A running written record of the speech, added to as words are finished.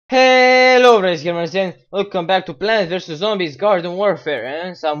Hello guys, gamers, and welcome back to Plants vs Zombies Garden Warfare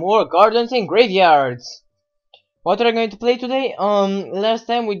and some more gardens and graveyards. What are we going to play today? Last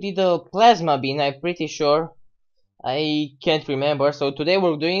time we did a plasma bean, I'm pretty sure. I can't remember, so today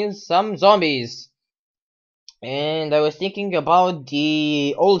we're doing some zombies. And I was thinking about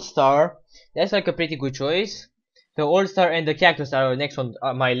the All-Star. That's like a pretty good choice. The All-Star and the Cactus are next on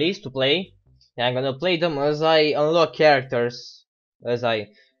my list to play. And I'm gonna play them as I unlock characters.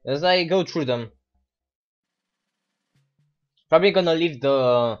 As I go through them. Probably gonna leave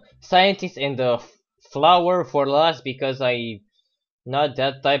the scientist and the flower for last because I not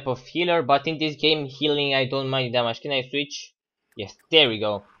that type of healer, but in this game healing I don't mind that much. Can I switch? Yes, there we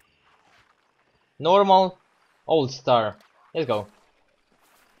go. Normal, All Star. Let's go.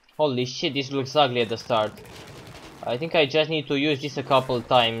 Holy shit, this looks ugly at the start. I think I just need to use this a couple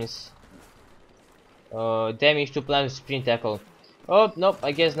times. Damage to plant sprint tackle. Oh, nope,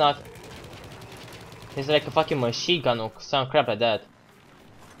 I guess not. It's like a fucking machine gun or some crap like that.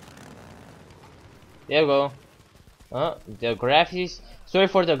 There we go. The graphics. Sorry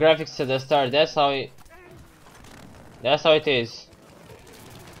for the graphics at the start. That's how it is.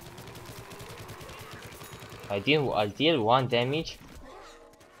 I deal 1 damage.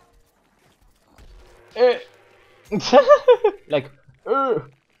 Like, oh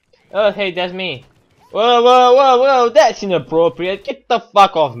hey, that's me. Whoa, that's inappropriate. Get the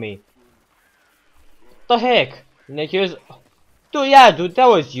fuck off me. What the heck? Dude, yeah, dude, that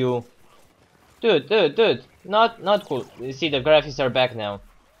was you. Dude, not cool. You see, the graphics are back now.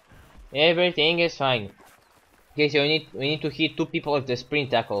 Everything is fine. Okay, so we need to hit 2 people with the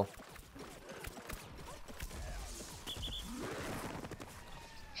sprint tackle.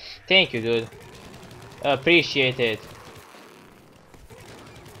 Thank you, dude. Appreciate it.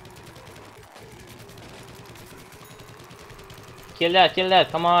 Kill that,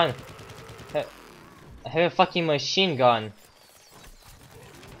 come on. I have a fucking machine gun.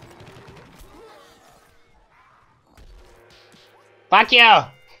 Fuck you!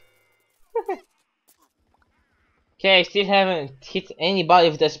 Okay, I still haven't hit anybody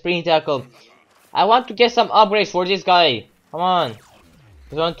with the sprint tackle. I want to get some upgrades for this guy. Come on.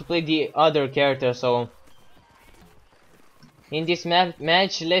 I want to play the other character, so in this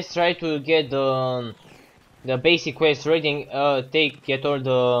match, let's try to get the basic quest ready. Get all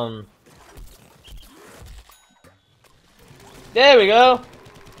the. There we go.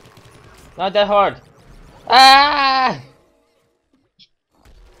 Not that hard. Ah!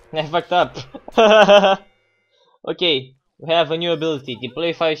 I fucked up. Okay, we have a new ability.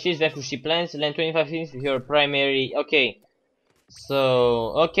 Deploy 5 shields, vanquish plants, land 25 shields with your primary. Okay.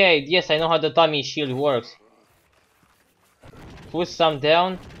 So, okay, yes, I know how the Tommy shield works. Put some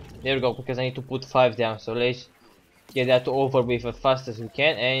down. There we go, because I need to put 5 down. So let's get that over with as fast as we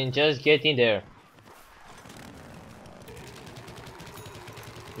can and just get in there.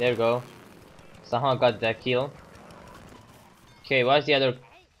 There we go. Somehow got that kill. Okay, what's the other?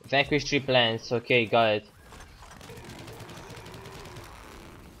 Vanquish 3 plants. Okay, got it.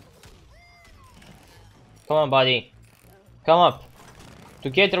 Come on, buddy. Come up.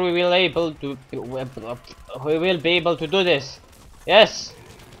 Together we will be able to do this. Yes.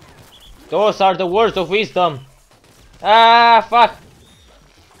 Those are the words of wisdom. Ah, fuck.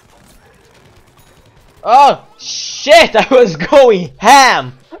 Oh shit! I was going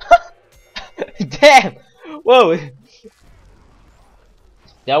ham. Damn. Whoa.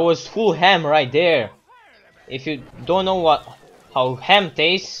 That was full ham right there. If you don't know how ham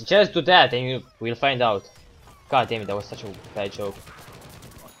tastes, just do that and you will find out. God damn it, that was such a bad joke.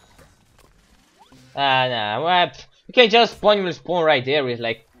 Nah, you can just spawn right there with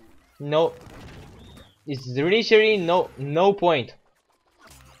like no. It's literally no point.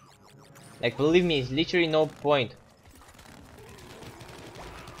 Like, believe me, it's literally no point.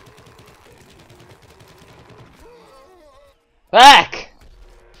 Back!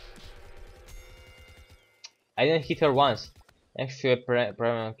 I didn't hit her once. Thanks to your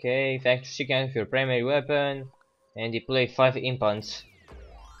okay, thanks to chicken for your primary weapon. And deploy 5 impounds.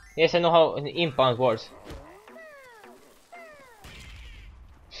 Yes, I know how an impound works.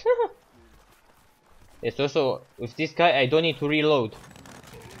 Yes, also, with this guy, I don't need to reload.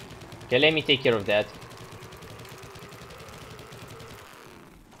 Okay, let me take care of that.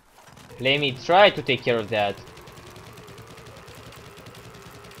 Let me try to take care of that.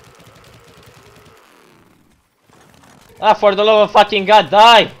 Ah, for the love of fucking God,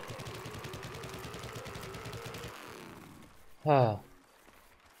 die!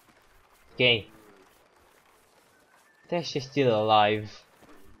 Okay. That she's still alive.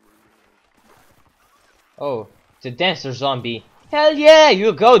 Oh, it's a dancer zombie. Hell yeah,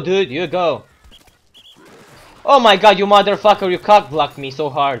 you go, dude, you go. Oh my god, you motherfucker, you cock blocked me so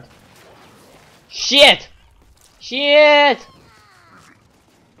hard. Shit! Shit!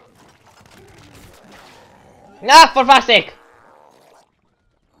 Ah, for fuck's sake!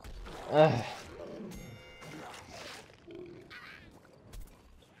 Ugh.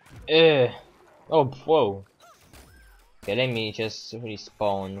 Oh, whoa. Okay, let me just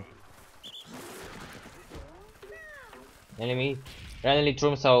respawn. Enemy randomly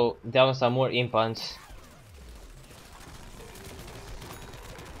throws down some more implants.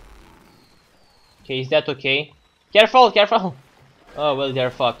 Okay, is that okay? Careful, careful! Oh, well, they're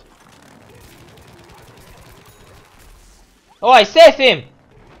fucked. Oh, I saved him!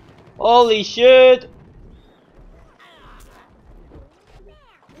 Holy shit!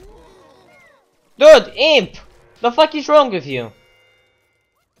 Dude, imp! The fuck is wrong with you?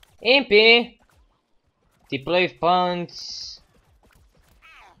 Impy! Deploy punts.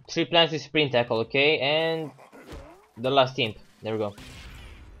 3 plants with sprint tackle, okay? And the last imp. There we go.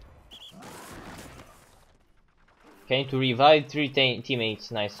 Okay, to revive 3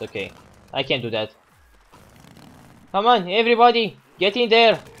 teammates. Nice, okay. I can't do that. Come on, everybody! Get in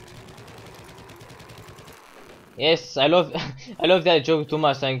there! Yes, I love I love that joke too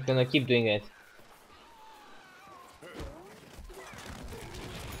much, so I'm gonna keep doing it.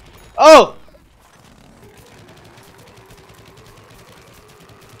 Oh!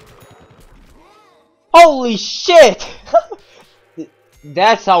 Holy shit!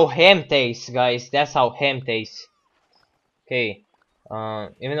 That's how ham tastes, guys. That's how ham tastes. Okay.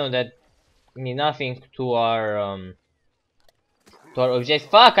 Even though that means nothing to our object.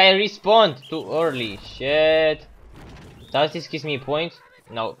 Fuck! I respawned too early. Shit. Does this give me points?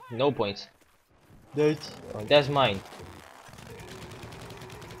 No, no points. That's mine.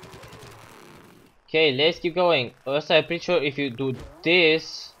 Okay, let's keep going. Also, I'm pretty sure if you do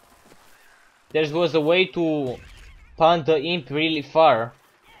this, there was a way to punt the imp really far,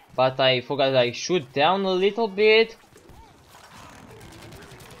 but I forgot I shoot down a little bit.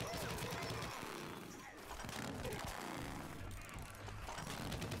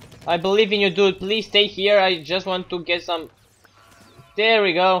 I believe in you, dude. Please stay here. I just want to get some. There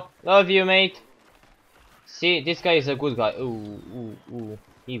we go. Love you, mate. See, this guy is a good guy. Ooh, ooh, ooh.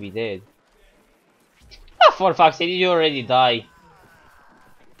 He be dead. Ah, for fuck's sake, did you already die?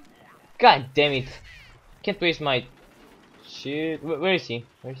 God damn it. Can't waste my shit. Where is he?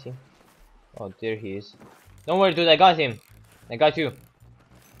 Where is he? Oh, there he is. Don't worry, dude. I got him. I got you.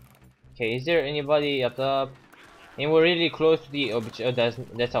 Okay, is there anybody up top? And we're really close to the object. Oh,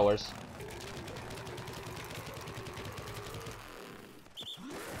 that's ours.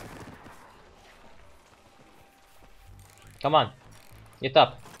 Come on, get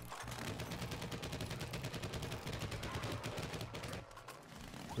up.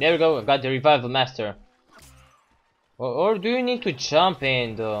 There we go. I got the revival master. Or do you need to jump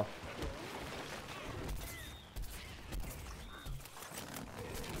in though?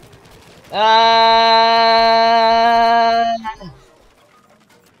 Ah!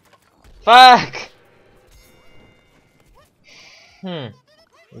 Fuck!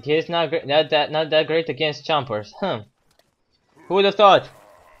 He's not not that great against jumpers. Who would have thought?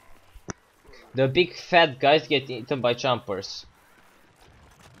 The big fat guys get eaten by jumpers.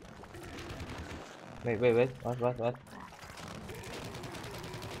 Wait. What?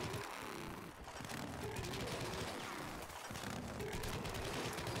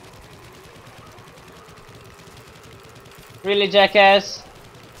 Really, jackass?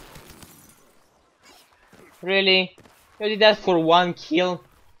 Really? You did that for 1 kill?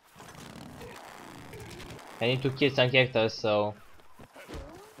 I need to kill some characters, so...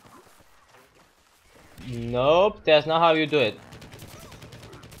 Nope, that's not how you do it.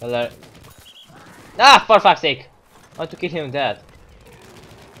 Ah, for fuck's sake! I want to kill him with that.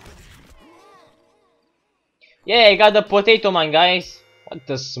 Yeah, I got the potato man, guys. What,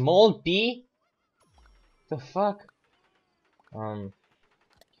 the small pea? The fuck?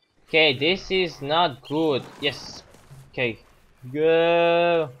 Okay, this is not good. Yes. Okay.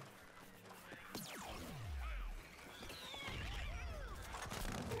 Go.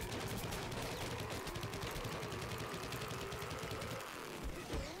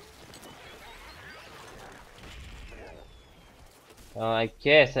 I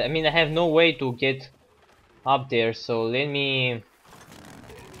guess. I mean, I have no way to get up there, so let me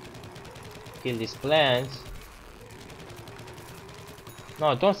kill these plants.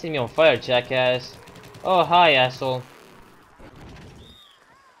 No, don't set me on fire, jackass. Oh, hi, asshole.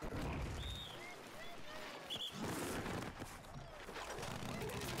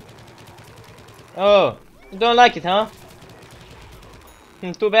 Oh, you don't like it, huh?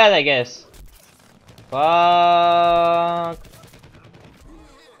 Too bad, I guess. Fuck.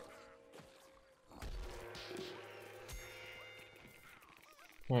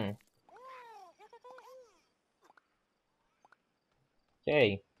 Hmm.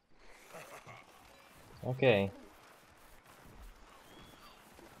 Okay. Okay.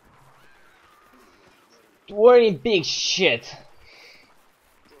 We're in big shit.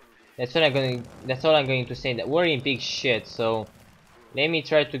 That's what I'm going. That's all I'm going to say. That we're in big shit. So let me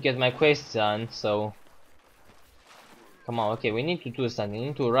try to get my quest done. So come on. Okay, we need to do something. We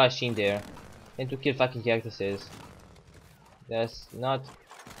need to rush in there and to kill fucking cactuses. That's not.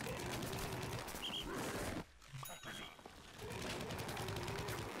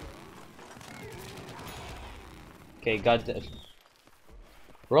 Okay, got that.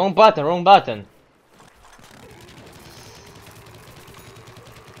 Wrong button. Wrong button.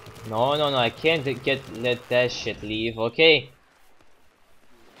 No, no, no. I can't let that shit leave. Okay.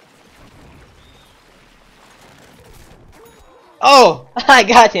 Oh, I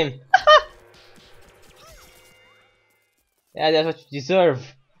got him. Yeah, that's what you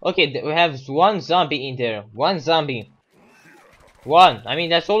deserve. Okay, we have one zombie in there. One zombie. One. I mean,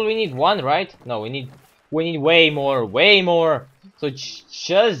 that's all we need. One, right? No, we need way more. Way more. So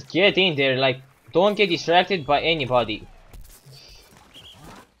just get in there. Like, don't get distracted by anybody.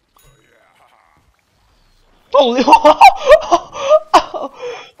 Holy,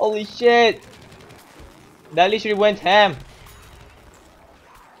 holy shit! That literally went ham.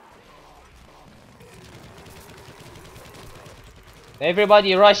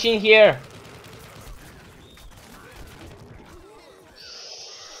 Everybody rush in here.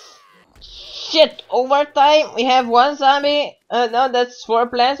 Shit, overtime, we have one zombie. No, that's 4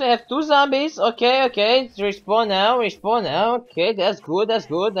 plants, we have 2 zombies. Okay, okay, respawn now, respawn now. Okay, that's good, that's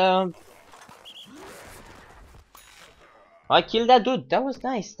good. I killed that dude, that was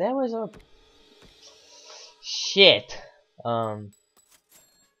nice, that was a... Shit.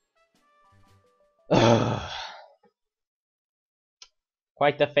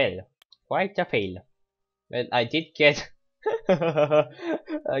 Quite a fail. Quite a fail. But I did get...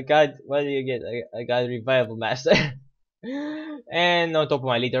 I got... What do you get? I got Revival Master. And on top of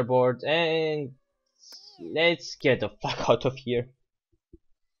my leaderboard, and let's get the fuck out of here.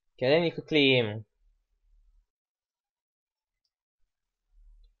 Okay, let me quickly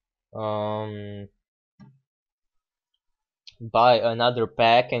buy another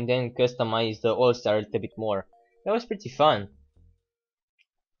pack and then customize the all-star a little bit more. That was pretty fun.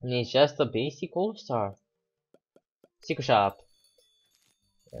 And it's just a basic all-star. Secret shop.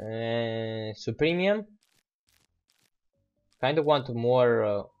 Supremium. Kinda want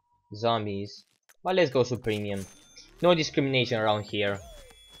more zombies. But let's go Supremium. No discrimination around here.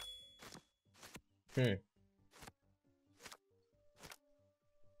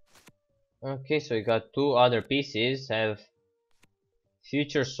 Okay, so we got 2 other pieces. Have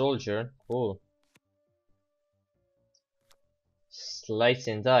Future Soldier. Cool. Slice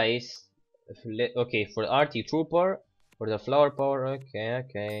and dice. Okay, for RT Trooper. For the flower power. Okay,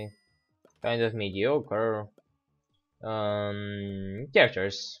 okay. Kind of mediocre.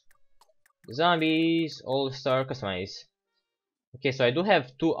 Characters. Zombies. All-star customize. Okay, so I do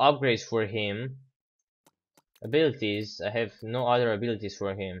have 2 upgrades for him. Abilities. I have no other abilities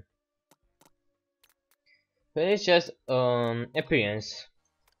for him. But it's just appearance.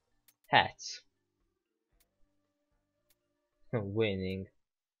 Hats. Winning.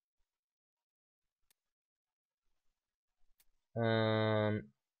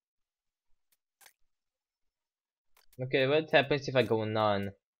 Okay, what happens if I go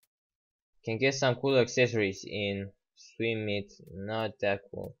none? Can get some cool accessories in swim meet, not that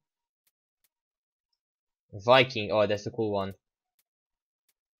cool. Viking, oh that's a cool one.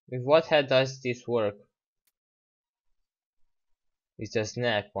 With what hat does this work? It's the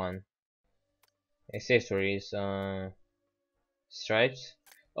snack one. Accessories, stripes.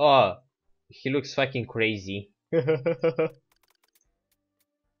 Oh, he looks fucking crazy.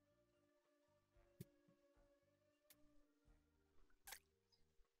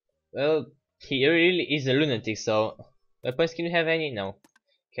 Well, he really is a lunatic, so... Weapons, can you have any? No.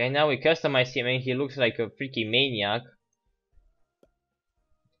 Okay, now we customize him and he looks like a freaking maniac.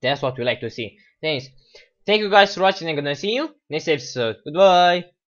 That's what we like to see. Thanks. Thank you guys for watching and I'm gonna see you next episode. Goodbye!